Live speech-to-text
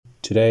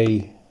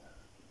Today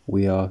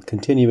we are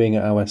continuing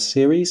our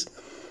series,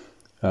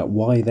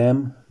 Why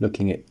Them,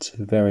 looking at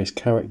various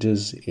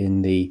characters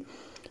in the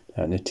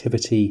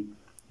Nativity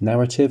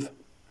narrative.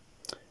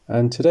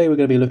 And today we're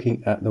going to be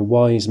looking at the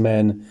wise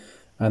men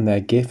and their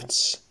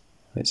gifts.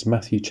 It's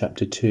Matthew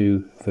chapter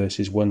 2,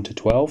 verses 1 to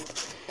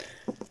 12.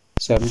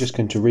 So I'm just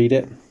going to read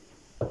it.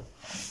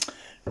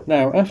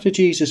 Now, after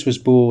Jesus was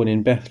born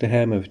in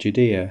Bethlehem of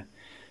Judea,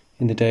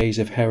 in the days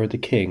of Herod the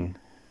king,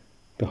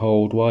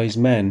 behold, wise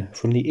men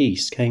from the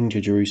east came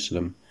to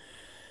Jerusalem,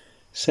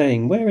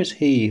 saying, Where is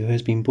he who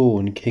has been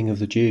born King of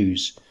the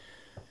Jews?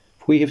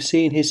 For we have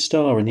seen his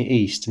star in the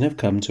east and have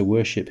come to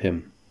worship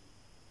him.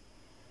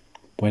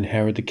 When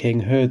Herod the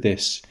king heard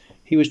this,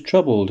 he was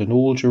troubled, and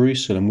all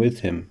Jerusalem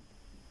with him.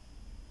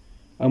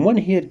 And when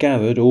he had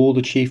gathered all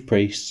the chief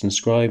priests and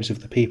scribes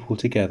of the people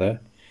together,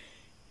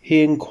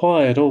 he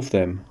inquired of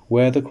them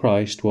where the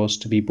Christ was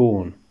to be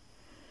born.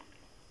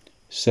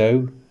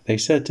 So they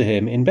said to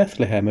him, In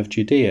Bethlehem of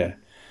Judea,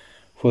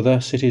 for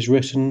thus it is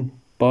written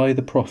by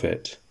the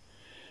prophet,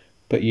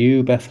 But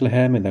you,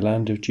 Bethlehem, in the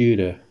land of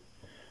Judah,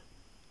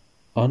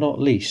 are not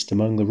least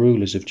among the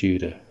rulers of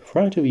Judah, for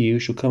out of you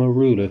shall come a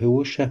ruler who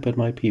will shepherd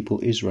my people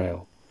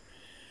Israel.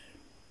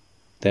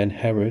 Then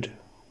Herod,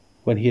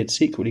 when he had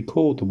secretly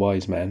called the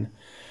wise men,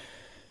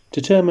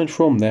 determined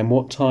from them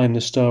what time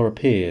the star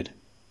appeared,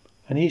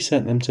 and he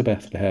sent them to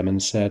Bethlehem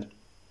and said,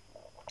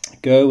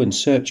 Go and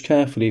search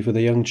carefully for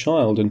the young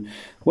child, and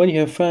when you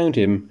have found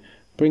him,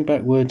 bring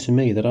back word to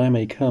me, that I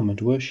may come and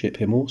worship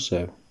him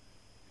also.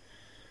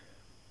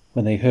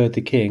 When they heard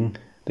the king,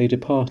 they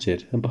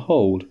departed, and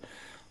behold,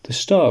 the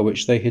star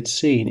which they had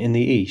seen in the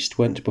east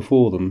went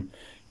before them,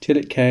 till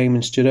it came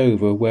and stood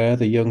over where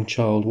the young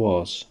child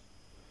was.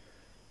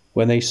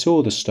 When they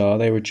saw the star,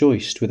 they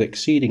rejoiced with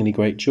exceedingly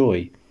great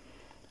joy.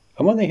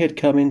 And when they had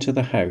come into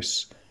the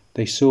house,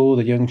 they saw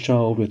the young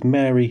child with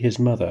Mary his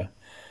mother,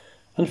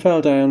 and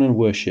fell down and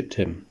worshipped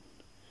him.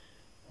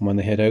 And when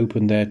they had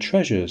opened their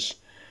treasures,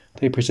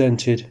 they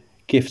presented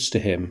gifts to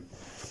him,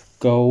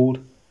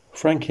 gold,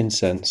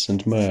 frankincense,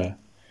 and myrrh.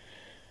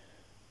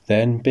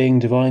 Then, being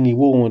divinely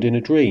warned in a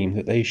dream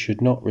that they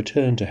should not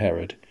return to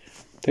Herod,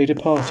 they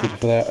departed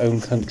for their own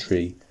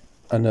country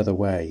another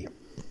way.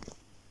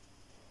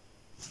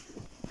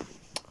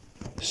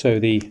 So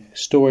the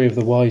story of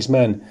the wise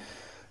men,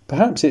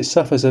 perhaps it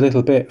suffers a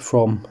little bit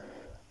from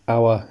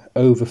our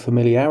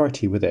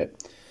over-familiarity with it.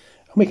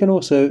 And we can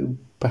also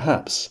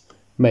perhaps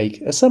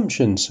make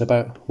assumptions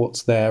about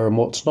what's there and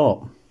what's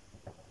not.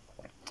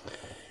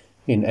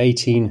 In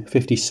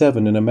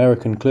 1857, an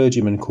American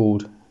clergyman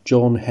called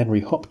John Henry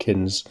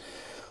Hopkins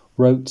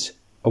wrote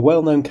a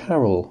well-known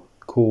carol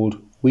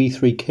called We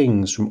Three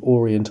Kings from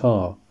Orient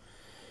Are.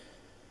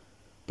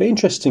 But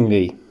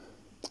interestingly,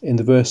 in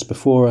the verse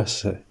before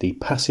us, the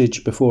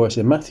passage before us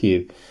in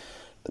Matthew,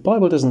 the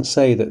Bible doesn't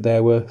say that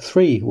there were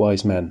three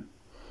wise men.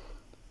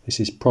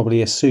 This is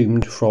probably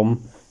assumed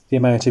from the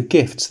amount of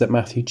gifts that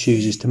Matthew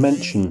chooses to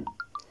mention.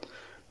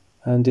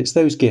 And it's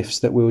those gifts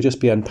that we'll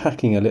just be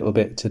unpacking a little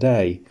bit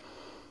today.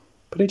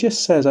 But it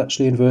just says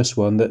actually in verse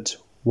 1 that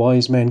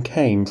wise men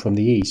came from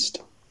the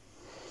east.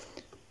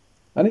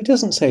 And it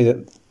doesn't say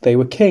that they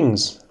were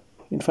kings.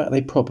 In fact, they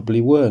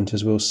probably weren't,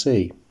 as we'll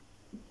see.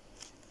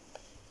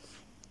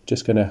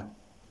 Just going to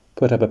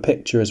put up a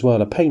picture as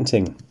well, a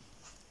painting.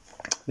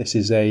 This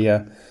is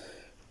a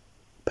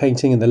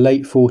painting in the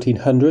late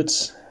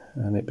 1400s,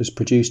 and it was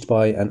produced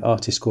by an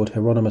artist called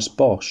Hieronymus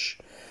Bosch.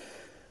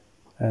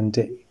 And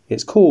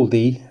it's called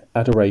the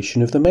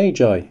Adoration of the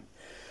Magi.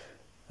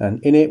 And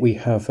in it we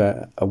have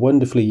a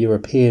wonderfully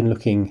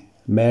European-looking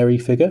Mary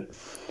figure,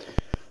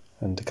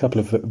 and a couple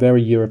of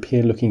very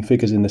European-looking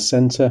figures in the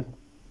centre.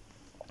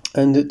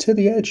 And to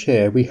the edge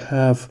here we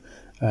have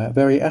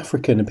very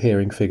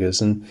African-appearing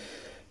figures. And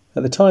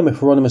at the time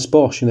of Hieronymus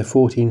Bosch in the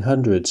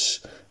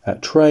 1400s,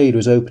 trade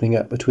was opening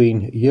up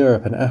between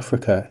Europe and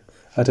Africa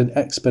at an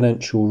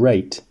exponential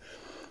rate.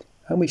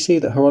 And we see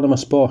that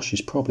Hieronymus Bosch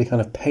is probably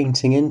kind of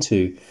painting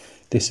into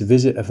this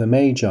visit of the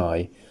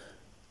Magi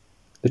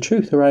the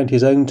truth around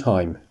his own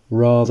time,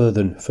 rather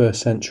than first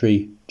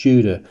century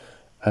Judah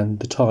and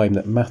the time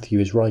that Matthew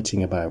is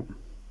writing about.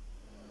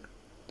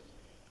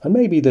 And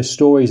maybe the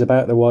stories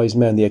about the wise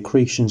men, the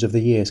accretions of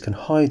the years, can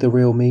hide the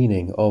real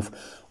meaning of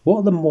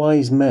what the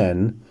wise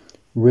men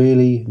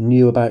really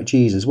knew about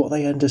Jesus, what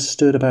they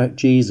understood about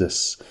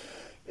Jesus,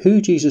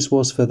 who Jesus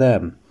was for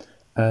them,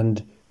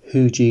 and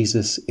who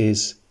Jesus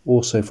is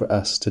also for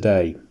us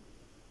today.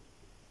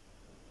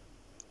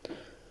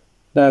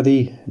 Now,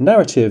 the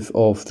narrative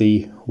of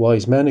the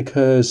wise men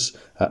occurs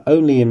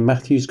only in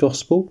Matthew's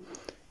Gospel.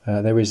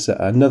 There is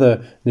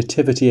another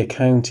nativity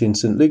account in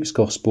St. Luke's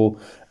Gospel,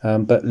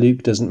 but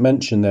Luke doesn't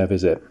mention their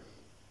visit.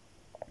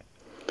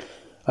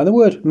 And the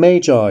word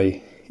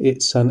magi,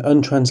 it's an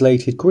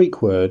untranslated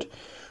Greek word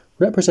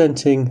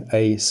representing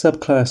a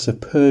subclass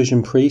of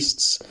Persian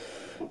priests.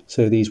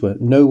 So these were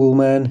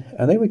noblemen,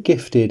 and they were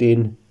gifted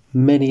in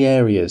many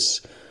areas,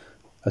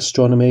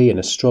 astronomy and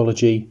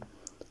astrology.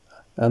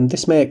 And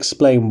this may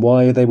explain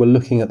why they were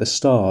looking at the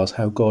stars,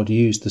 how God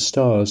used the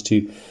stars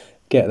to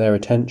get their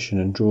attention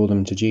and draw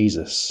them to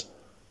Jesus.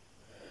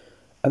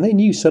 And they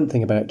knew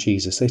something about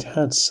Jesus. They'd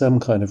had some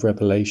kind of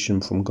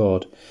revelation from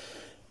God.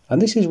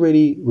 And this is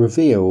really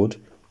revealed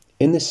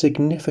in the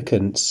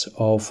significance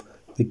of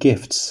the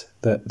gifts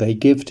that they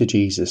give to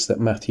Jesus that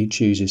Matthew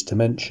chooses to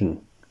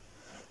mention.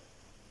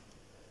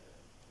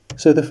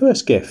 So the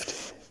first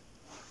gift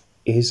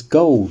is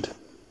gold.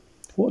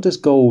 What does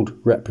gold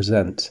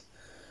represent?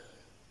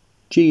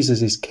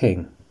 Jesus is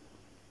king.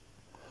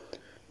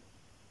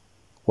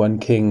 1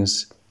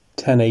 Kings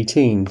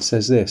 10:18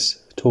 says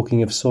this,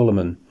 talking of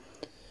Solomon.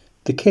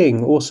 The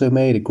king also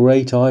made a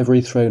great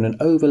ivory throne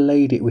and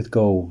overlaid it with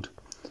gold.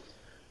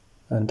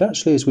 And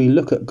actually, as we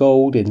look at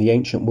gold in the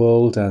ancient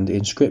world and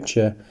in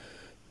scripture,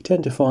 we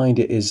tend to find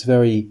it is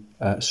very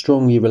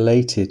strongly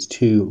related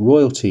to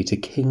royalty, to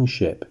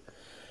kingship.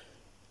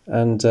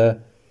 And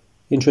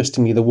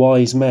interestingly, the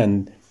wise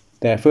men,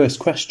 their first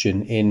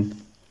question in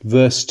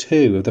verse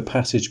 2 of the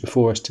passage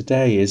before us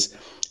today is,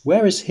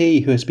 where is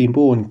he who has been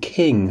born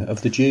King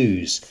of the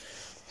Jews?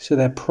 So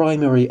their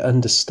primary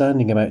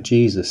understanding about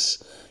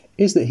Jesus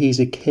is that he's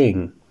a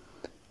king.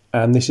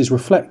 And this is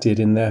reflected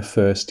in their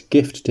first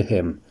gift to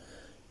him,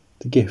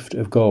 the gift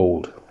of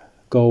gold.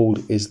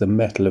 Gold is the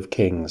metal of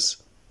kings.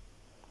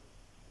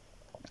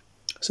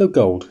 So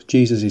gold,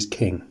 Jesus is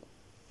king.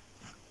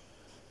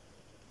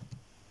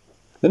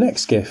 The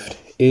next gift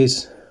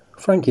is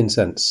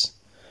frankincense.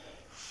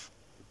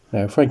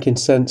 Now,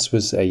 frankincense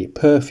was a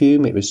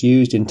perfume. It was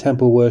used in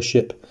temple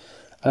worship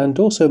and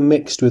also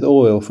mixed with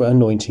oil for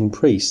anointing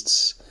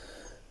priests.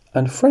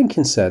 And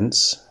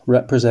frankincense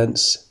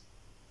represents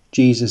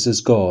Jesus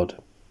as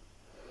God.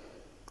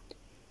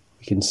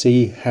 We can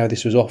see how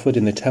this was offered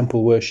in the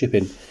temple worship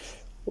in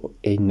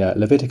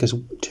Leviticus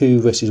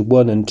 2 verses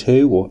 1 and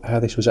 2, or how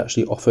this was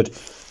actually offered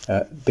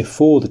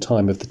before the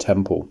time of the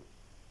temple.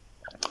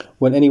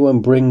 When anyone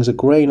brings a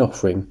grain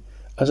offering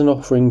as an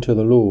offering to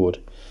the Lord,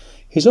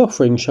 his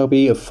offering shall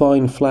be of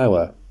fine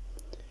flour.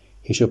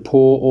 He shall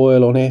pour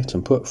oil on it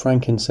and put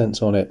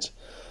frankincense on it,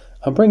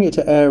 and bring it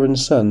to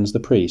Aaron's sons, the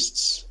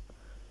priests.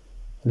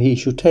 And he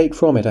shall take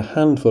from it a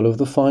handful of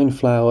the fine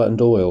flour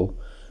and oil,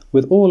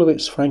 with all of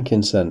its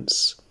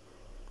frankincense.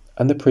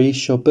 And the priest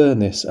shall burn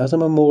this as a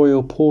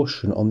memorial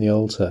portion on the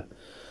altar,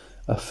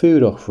 a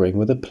food offering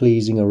with a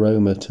pleasing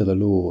aroma to the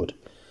Lord.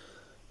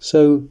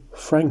 So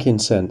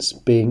frankincense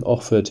being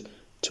offered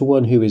to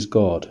one who is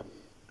God.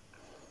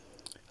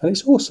 And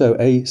it's also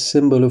a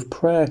symbol of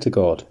prayer to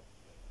God.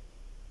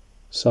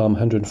 Psalm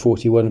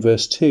 141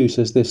 verse 2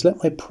 says this,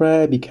 let my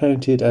prayer be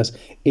counted as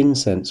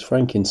incense,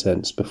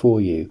 frankincense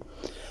before you,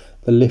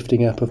 the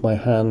lifting up of my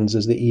hands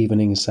as the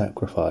evening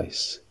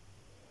sacrifice.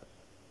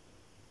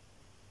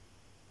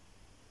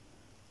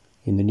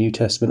 In the New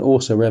Testament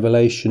also,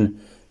 Revelation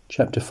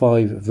chapter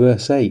 5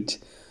 verse 8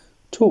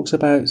 talks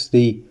about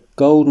the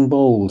golden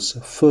bowls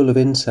full of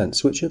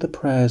incense, which are the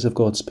prayers of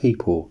God's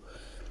people.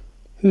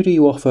 Who do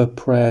you offer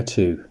prayer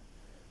to?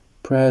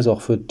 Prayers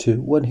offered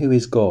to one who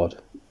is God.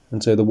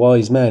 And so the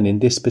wise men in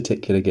this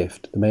particular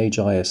gift, the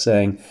Magi, are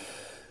saying,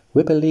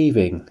 we're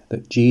believing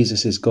that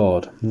Jesus is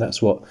God. And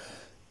that's what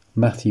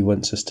Matthew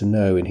wants us to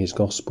know in his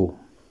gospel.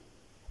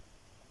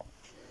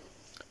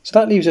 So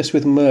that leaves us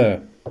with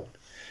myrrh.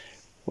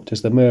 What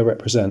does the myrrh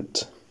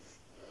represent?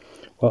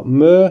 Well,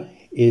 myrrh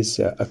is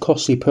a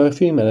costly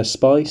perfume and a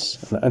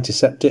spice, an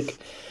antiseptic,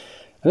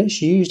 and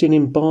it's used in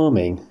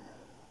embalming,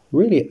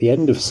 really at the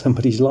end of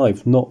somebody's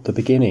life, not the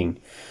beginning.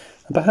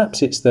 And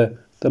perhaps it's the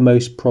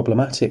most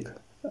problematic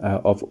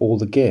of all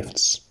the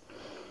gifts.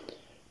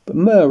 But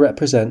myrrh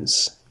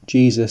represents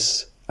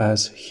Jesus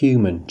as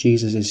human.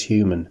 Jesus is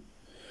human.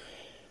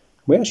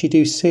 We actually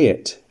do see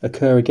it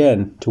occur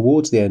again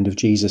towards the end of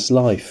Jesus'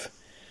 life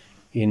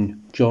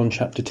in John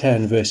chapter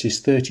 10 verses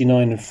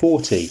 39 and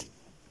 40.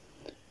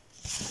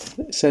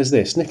 It says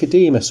this,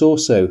 Nicodemus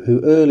also,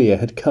 who earlier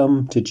had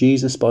come to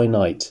Jesus by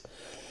night,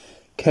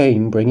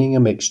 came bringing a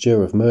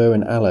mixture of myrrh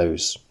and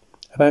aloes,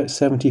 about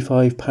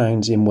 75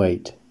 pounds in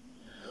weight.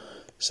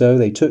 So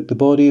they took the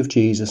body of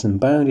Jesus and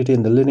bound it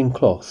in the linen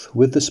cloth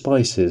with the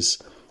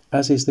spices,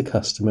 as is the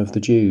custom of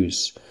the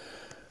Jews.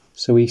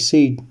 So we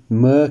see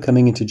myrrh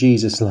coming into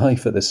Jesus'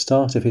 life at the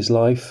start of his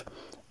life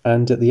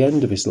and at the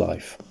end of his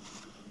life.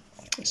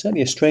 It's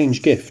certainly a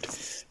strange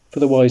gift for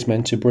the wise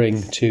men to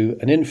bring to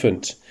an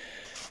infant.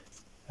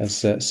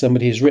 As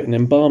somebody has written,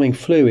 embalming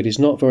fluid is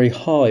not very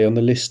high on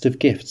the list of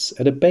gifts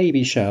at a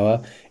baby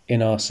shower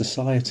in our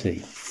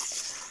society.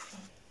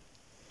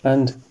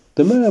 And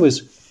the myrrh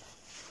was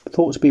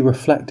thought to be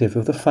reflective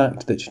of the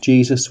fact that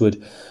Jesus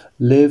would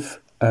live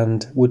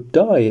and would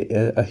die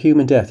a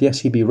human death.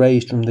 Yes, he'd be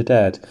raised from the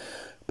dead,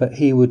 but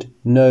he would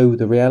know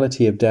the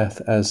reality of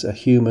death as a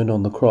human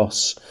on the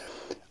cross.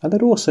 And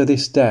that also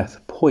this death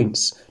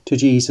points to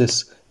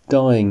Jesus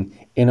dying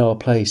in our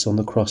place on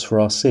the cross for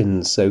our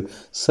sins. So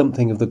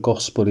something of the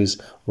gospel is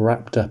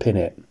wrapped up in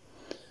it.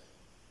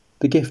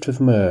 The gift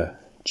of myrrh.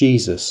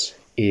 Jesus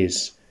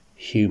is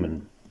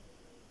human.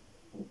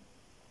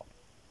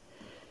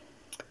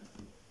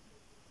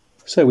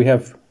 So we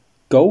have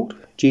gold.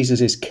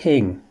 Jesus is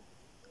king.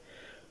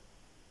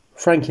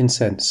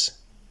 Frankincense.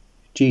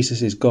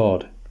 Jesus is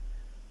God.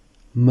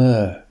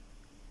 Myrrh,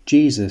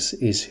 Jesus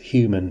is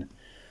human.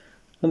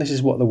 And this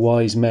is what the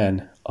wise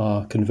men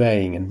are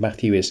conveying, and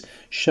Matthew is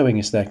showing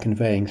us they're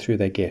conveying through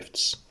their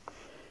gifts.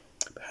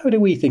 How do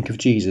we think of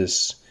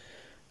Jesus?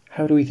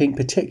 How do we think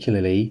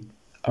particularly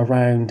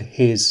around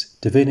his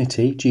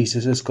divinity,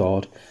 Jesus as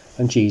God,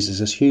 and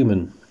Jesus as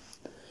human?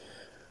 I'm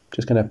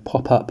just going to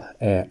pop up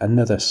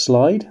another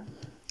slide.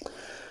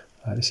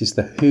 This is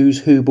the Who's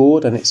Who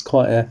board, and it's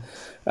quite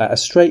a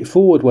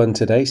straightforward one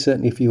today,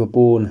 certainly if you were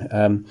born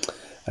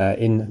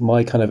in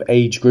my kind of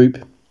age group.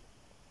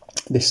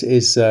 This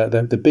is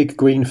the big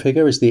green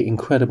figure is the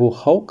Incredible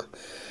Hulk,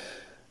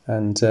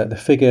 and the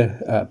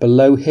figure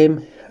below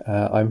him,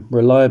 I'm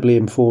reliably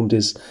informed,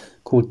 is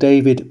called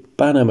David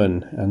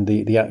Bannerman, and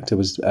the actor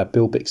was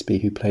Bill Bixby,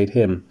 who played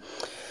him.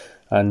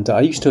 And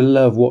I used to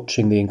love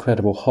watching The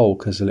Incredible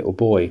Hulk as a little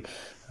boy.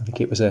 I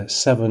think it was a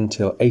 7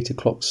 till 8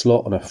 o'clock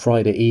slot on a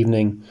Friday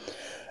evening.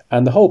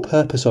 And the whole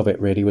purpose of it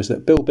really was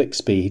that Bill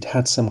Bixby, he'd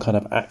had some kind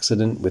of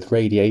accident with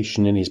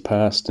radiation in his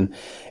past, and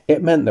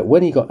it meant that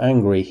when he got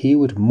angry, he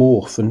would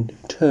morph and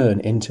turn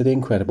into the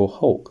Incredible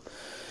Hulk.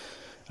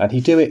 And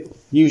he'd do it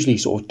usually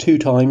sort of 2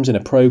 times in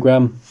a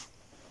programme.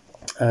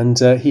 And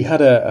he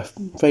had a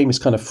famous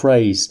kind of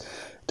phrase,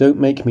 "Don't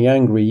make me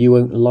angry, you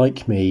won't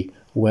like me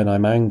when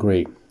I'm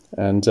angry."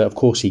 And of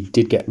course he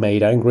did get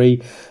made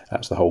angry.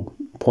 That's the whole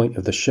point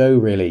of the show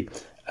really.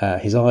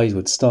 His eyes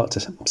would start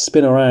to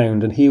spin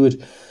around and he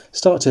would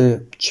start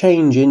to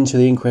change into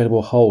the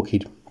Incredible Hulk.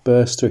 He'd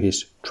burst through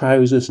his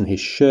trousers and his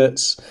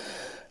shirts.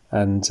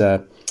 And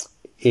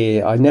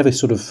I never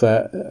sort of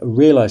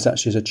realised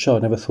actually as a child,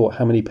 I never thought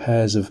how many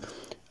pairs of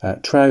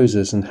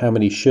trousers and how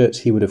many shirts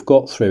he would have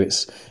got through.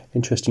 It's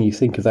interesting you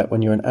think of that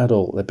when you're an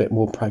adult a bit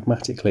more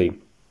pragmatically.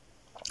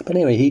 But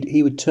anyway,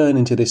 he would turn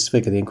into this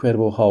figure, the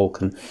Incredible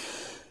Hulk. And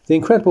the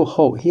Incredible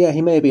Hulk, yeah,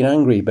 he may have been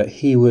angry, but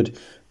he would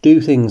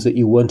do things that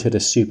you wanted a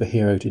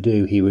superhero to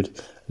do. He would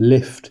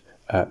lift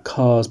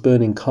cars,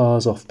 burning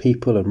cars off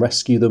people and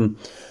rescue them.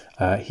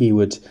 He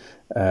would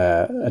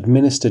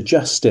administer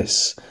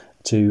justice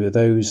to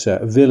those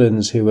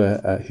villains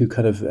who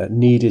kind of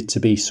needed to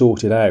be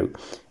sorted out.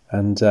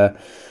 And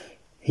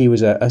he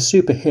was a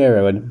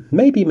superhero, and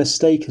maybe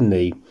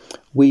mistakenly,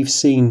 we've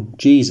seen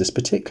Jesus,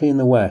 particularly in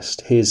the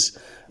West, his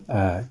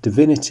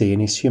divinity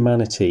and his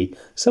humanity,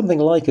 something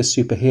like a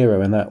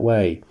superhero in that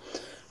way.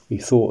 We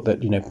thought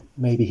that,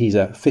 maybe he's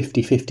a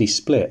 50-50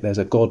 split. There's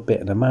a God bit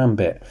and a man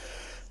bit.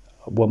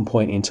 At one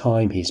point in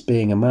time, he's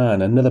being a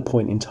man. Another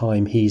point in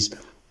time, he's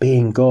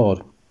being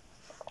God.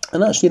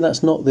 And actually,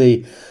 that's not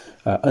the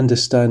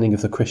understanding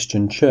of the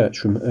Christian church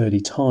from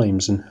early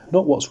times, and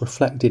not what's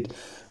reflected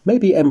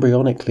maybe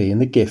embryonically in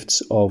the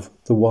gifts of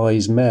the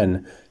wise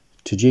men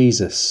to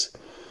Jesus.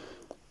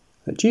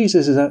 That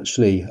Jesus is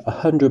actually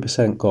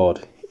 100%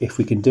 God, if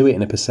we can do it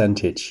in a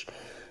percentage,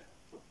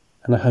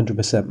 and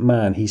 100%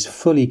 man. He's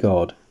fully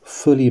God,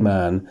 fully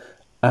man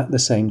at the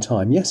same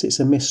time. Yes, it's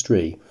a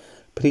mystery,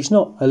 but he's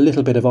not a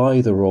little bit of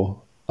either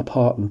or a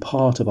part and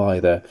part of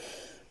either.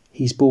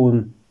 He's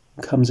born,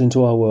 comes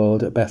into our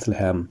world at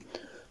Bethlehem,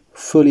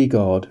 fully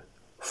God,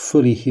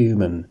 fully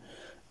human.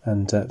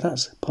 And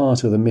that's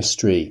part of the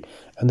mystery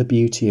and the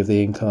beauty of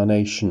the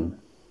incarnation.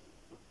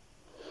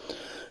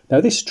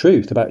 Now, this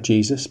truth about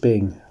Jesus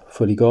being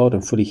fully God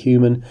and fully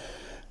human,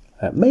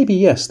 maybe,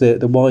 yes, the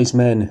wise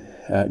men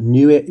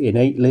knew it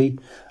innately,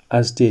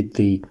 as did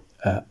the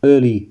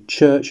early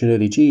church and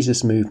early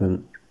Jesus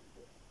movement.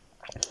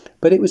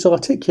 But it was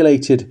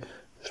articulated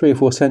 3 or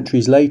 4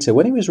 centuries later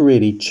when it was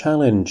really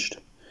challenged.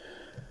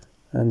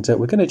 And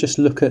we're going to just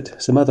look at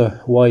some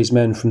other wise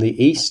men from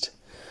the East.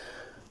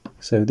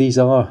 So these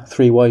are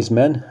 3 wise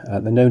men.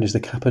 They're known as the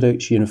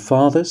Cappadocian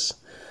Fathers.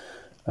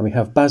 And we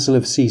have Basil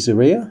of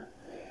Caesarea,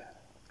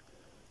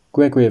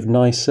 Gregory of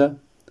Nyssa,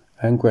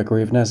 and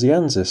Gregory of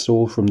Nazianzus,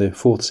 all from the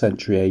 4th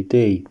century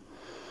AD.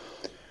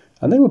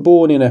 And they were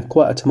born in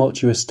quite a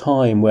tumultuous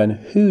time when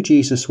who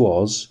Jesus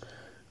was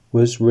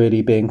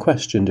really being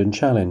questioned and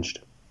challenged.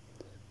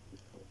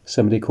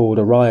 Somebody called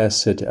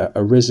Arius had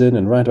arisen,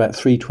 and around about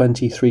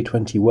 320,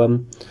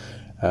 321,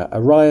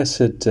 Arius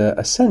had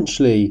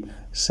essentially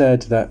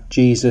said that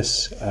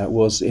Jesus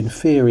was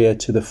inferior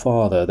to the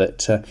Father,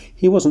 that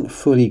he wasn't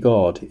fully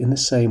God in the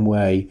same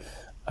way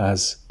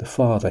as the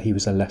Father. He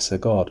was a lesser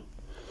God.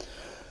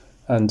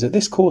 And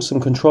this caused some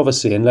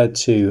controversy and led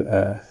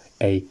to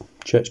a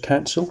church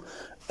council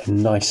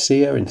in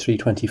Nicaea in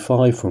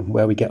 325, from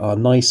where we get our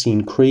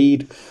Nicene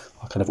Creed,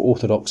 our kind of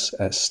orthodox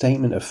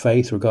statement of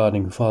faith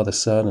regarding Father,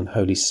 Son and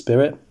Holy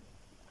Spirit.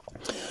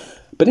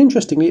 But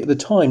interestingly, at the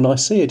time,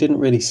 Nicaea didn't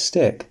really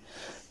stick.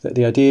 That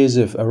the ideas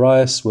of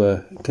Arius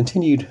were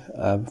continued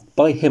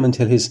by him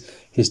until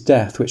his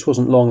death, which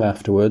wasn't long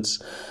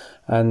afterwards,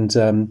 and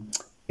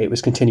it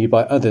was continued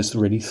by others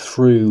really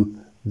through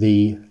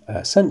the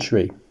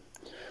century.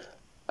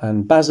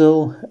 And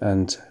Basil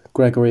and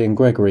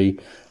Gregory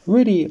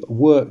really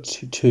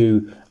worked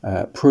to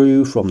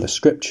prove from the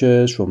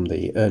scriptures, from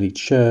the early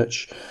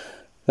church,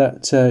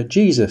 that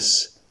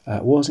Jesus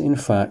was in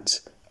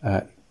fact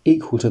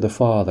equal to the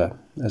Father.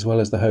 as well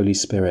as the Holy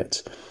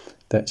Spirit,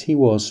 that he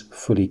was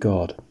fully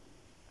God.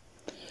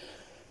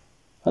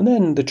 And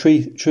then the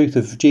truth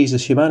of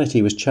Jesus'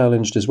 humanity was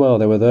challenged as well.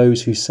 There were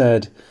those who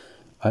said,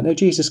 I know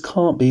Jesus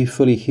can't be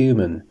fully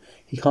human.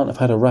 He can't have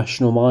had a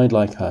rational mind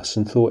like us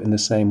and thought in the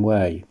same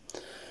way.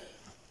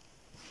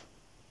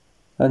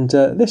 And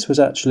this was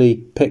actually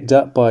picked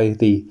up by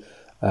the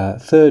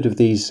third of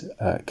these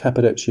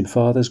Cappadocian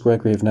fathers,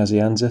 Gregory of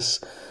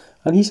Nazianzus.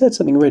 And he said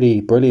something really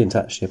brilliant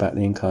actually about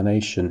the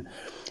incarnation.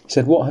 He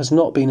said, what has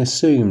not been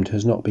assumed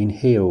has not been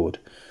healed.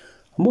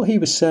 And what he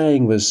was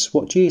saying was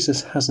what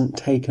Jesus hasn't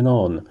taken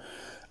on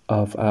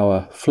of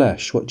our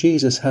flesh, what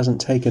Jesus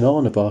hasn't taken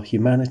on of our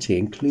humanity,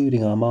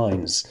 including our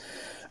minds,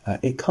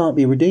 it can't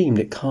be redeemed,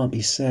 it can't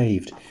be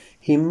saved.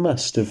 He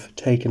must have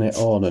taken it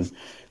on. And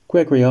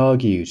Gregory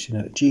argued,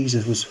 that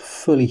Jesus was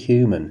fully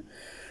human,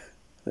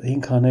 that the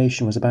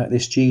incarnation was about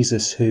this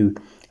Jesus who,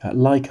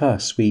 like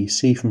us, we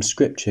see from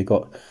Scripture,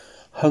 got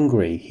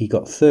hungry, he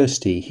got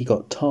thirsty, he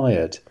got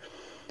tired.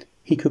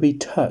 He could be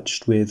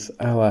touched with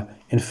our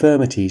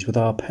infirmities, with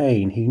our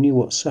pain. He knew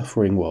what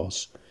suffering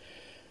was.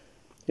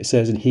 It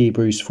says in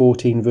Hebrews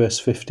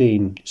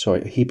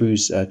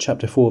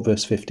chapter 4,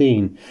 verse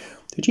 15,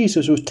 that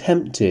Jesus was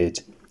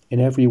tempted in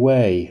every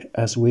way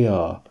as we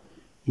are,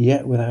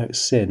 yet without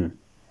sin.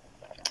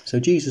 So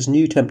Jesus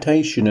knew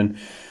temptation,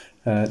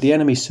 and the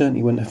enemy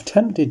certainly wouldn't have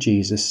tempted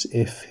Jesus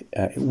if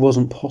it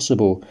wasn't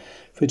possible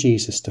for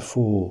Jesus to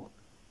fall.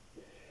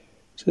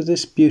 So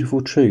this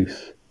beautiful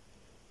truth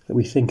that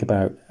we think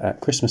about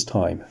at Christmas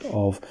time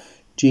of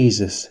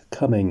Jesus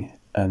coming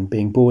and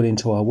being born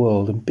into our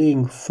world and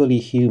being fully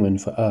human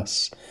for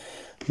us.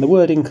 And the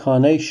word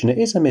incarnation, it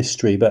is a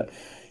mystery, but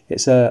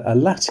it's a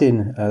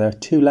Latin, there are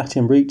two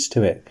Latin roots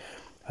to it.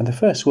 And the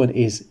first one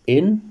is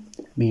in,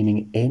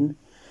 meaning in,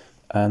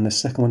 and the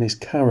second one is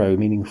caro,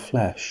 meaning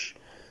flesh.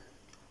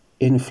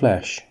 In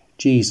flesh,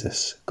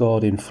 Jesus,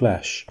 God in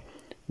flesh.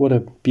 What a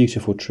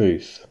beautiful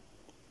truth.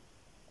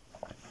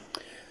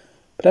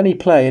 But any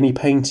play, any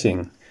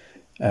painting,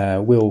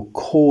 will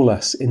call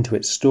us into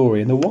its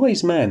story. And the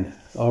wise men,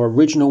 our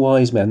original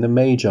wise men, the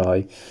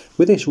Magi,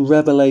 with this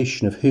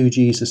revelation of who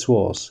Jesus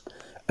was,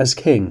 as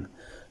king,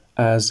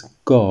 as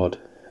God,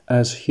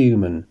 as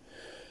human,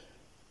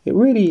 it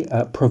really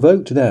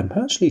provoked them,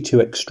 actually to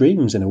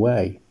extremes in a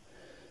way.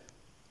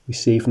 We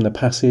see from the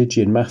passage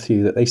in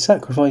Matthew that they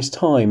sacrificed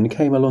time and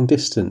came a long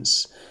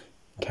distance,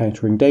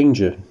 encountering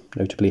danger,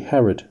 notably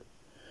Herod.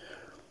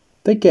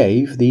 They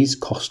gave these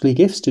costly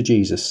gifts to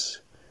Jesus.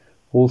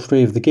 All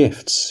three of the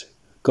gifts,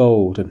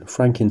 gold and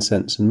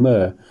frankincense and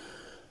myrrh,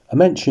 are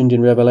mentioned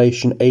in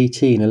Revelation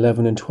 18,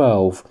 11 and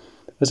 12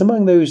 as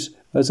among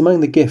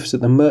the gifts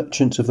that the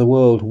merchants of the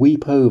world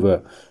weep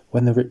over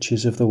when the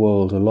riches of the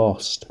world are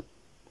lost.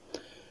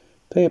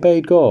 They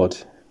obeyed God.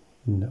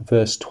 In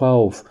verse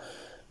 12,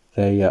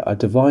 they are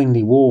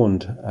divinely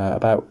warned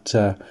about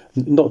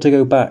not to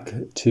go back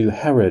to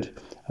Herod,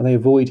 and they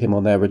avoid him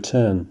on their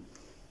return.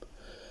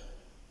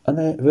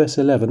 And verse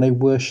 11, they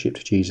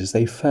worshipped Jesus.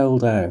 They fell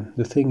down,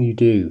 the thing you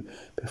do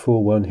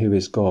before one who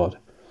is God,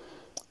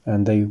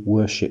 and they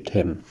worshipped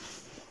him.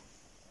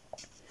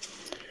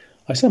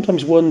 I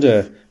sometimes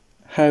wonder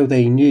how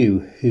they knew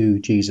who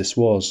Jesus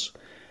was,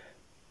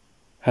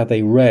 how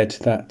they read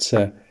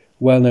that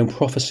well-known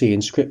prophecy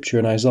in Scripture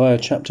in Isaiah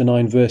chapter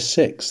 9, verse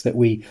 6, that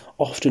we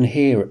often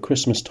hear at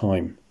Christmas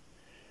time.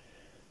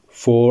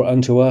 For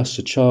unto us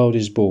a child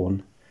is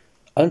born,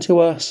 unto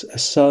us a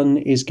son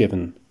is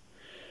given,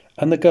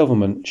 and the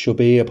government shall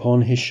be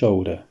upon his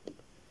shoulder,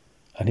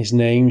 and his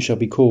name shall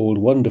be called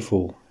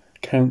Wonderful,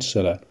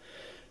 Counsellor,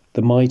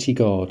 the Mighty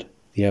God,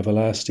 the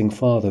Everlasting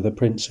Father, the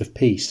Prince of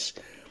Peace.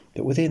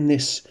 That within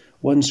this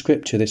one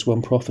scripture, this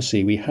one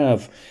prophecy, we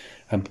have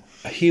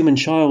a human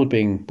child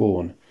being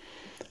born,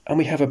 and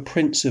we have a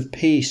Prince of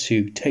Peace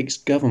who takes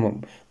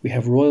government, we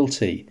have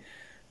royalty,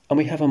 and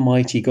we have a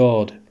mighty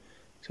God.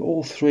 So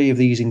all three of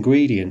these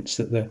ingredients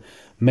that the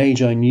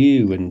Magi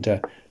knew and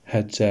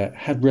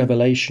had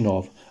revelation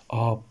of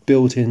are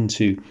built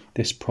into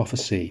this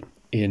prophecy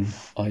in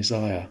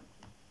Isaiah.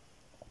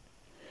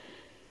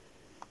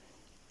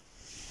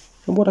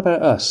 And what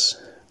about us?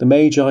 The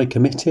Magi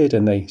committed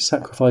and they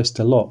sacrificed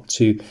a lot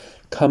to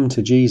come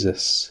to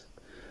Jesus.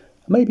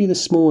 Maybe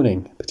this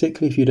morning,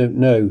 particularly if you don't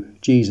know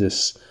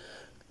Jesus,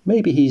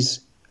 maybe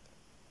he's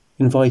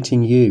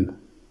inviting you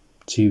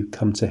to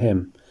come to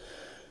him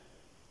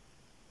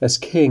as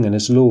King and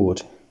as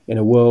Lord in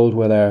a world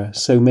where there are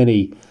so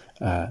many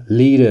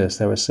leaders,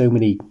 there are so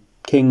many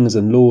kings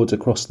and lords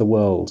across the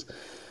world.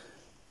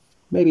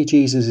 Maybe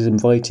Jesus is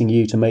inviting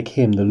you to make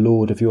him the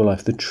Lord of your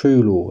life, the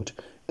true Lord,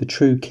 the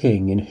true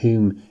King in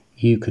whom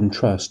you can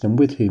trust and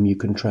with whom you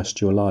can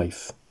trust your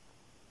life.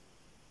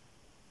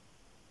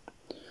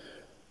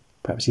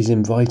 Perhaps he's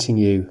inviting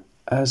you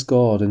as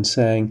God and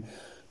saying,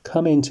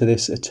 come into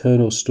this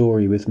eternal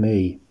story with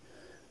me,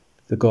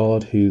 the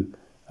God who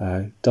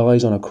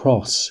dies on a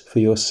cross for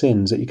your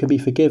sins, that you can be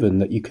forgiven,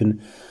 that you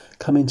can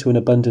come into an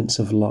abundance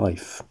of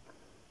life.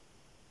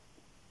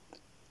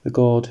 The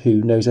God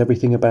who knows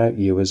everything about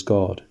you as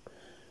God,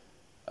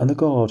 and the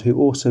God who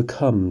also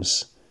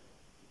comes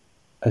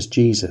as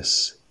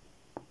Jesus,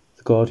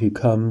 the God who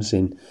comes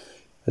in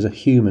as a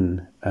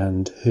human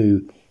and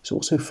who is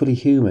also fully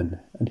human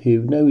and who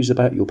knows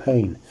about your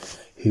pain,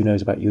 who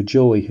knows about your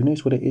joy, who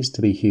knows what it is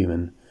to be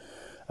human,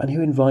 and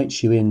who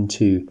invites you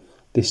into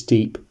this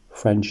deep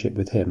friendship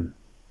with him.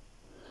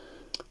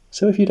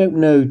 So if you don't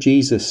know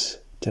Jesus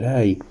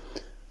today,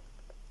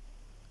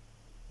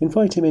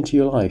 invite him into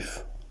your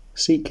life.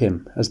 Seek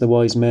him as the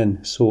wise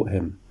men sought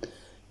him.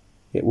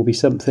 It will be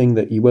something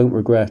that you won't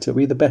regret. It will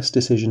be the best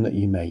decision that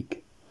you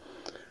make.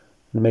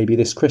 And maybe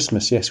this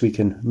Christmas, yes, we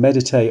can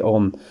meditate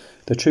on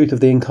the truth of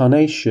the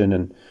incarnation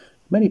and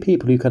many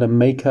people who kind of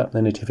make up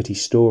the nativity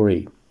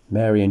story,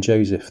 Mary and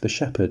Joseph, the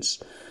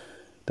shepherds,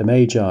 the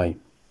Magi,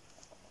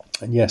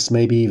 and yes,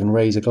 maybe even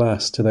raise a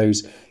glass to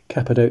those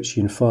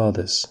Cappadocian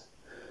fathers.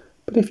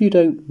 But if you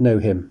don't know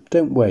him,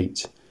 don't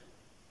wait.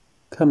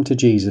 Come to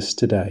Jesus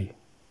today.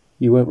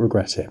 You won't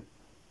regret it.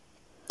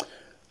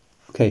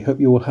 Okay, hope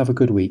you all have a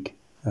good week,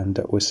 and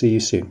we'll see you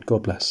soon.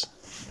 God bless.